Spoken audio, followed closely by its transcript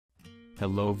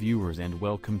Hello viewers and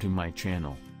welcome to my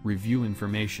channel, Review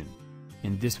Information.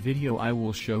 In this video I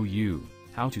will show you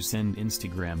how to send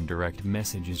Instagram direct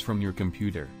messages from your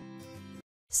computer.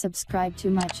 Subscribe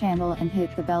to my channel and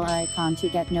hit the bell icon to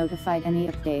get notified any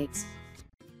updates.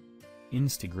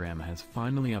 Instagram has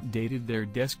finally updated their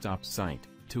desktop site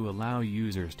to allow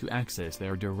users to access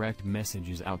their direct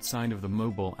messages outside of the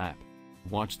mobile app.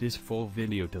 Watch this full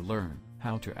video to learn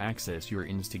how to access your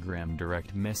Instagram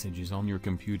direct messages on your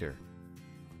computer.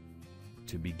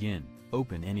 To begin,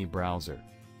 open any browser.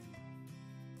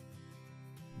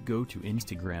 Go to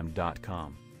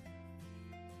Instagram.com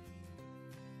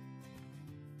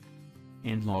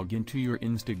and log into your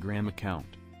Instagram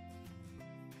account.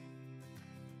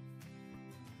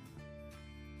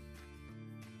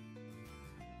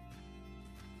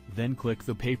 Then click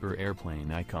the paper airplane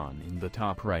icon in the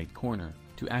top right corner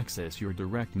to access your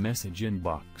direct message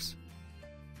inbox.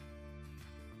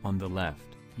 On the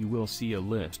left, you will see a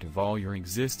list of all your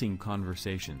existing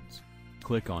conversations.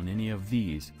 Click on any of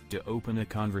these to open a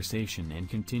conversation and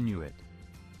continue it.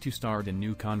 To start a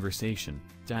new conversation,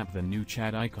 tap the new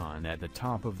chat icon at the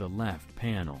top of the left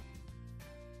panel.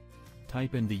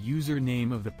 Type in the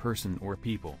username of the person or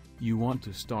people you want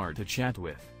to start a chat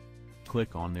with.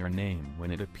 Click on their name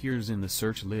when it appears in the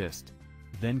search list,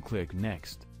 then click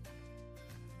Next.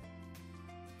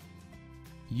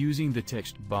 Using the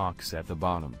text box at the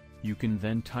bottom, you can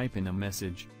then type in a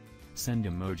message, send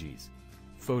emojis,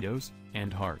 photos,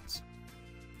 and hearts.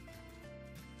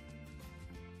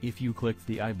 If you click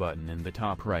the I button in the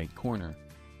top right corner,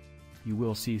 you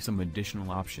will see some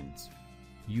additional options.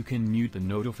 You can mute the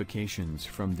notifications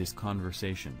from this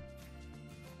conversation,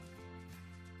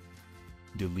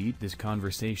 delete this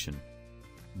conversation,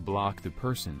 block the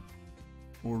person,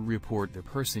 or report the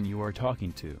person you are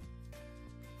talking to.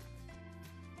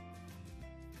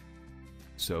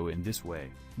 So in this way,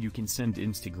 you can send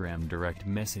Instagram direct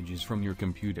messages from your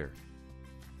computer.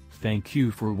 Thank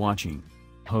you for watching.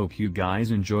 Hope you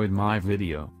guys enjoyed my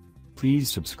video.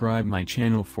 Please subscribe my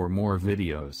channel for more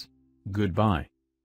videos. Goodbye.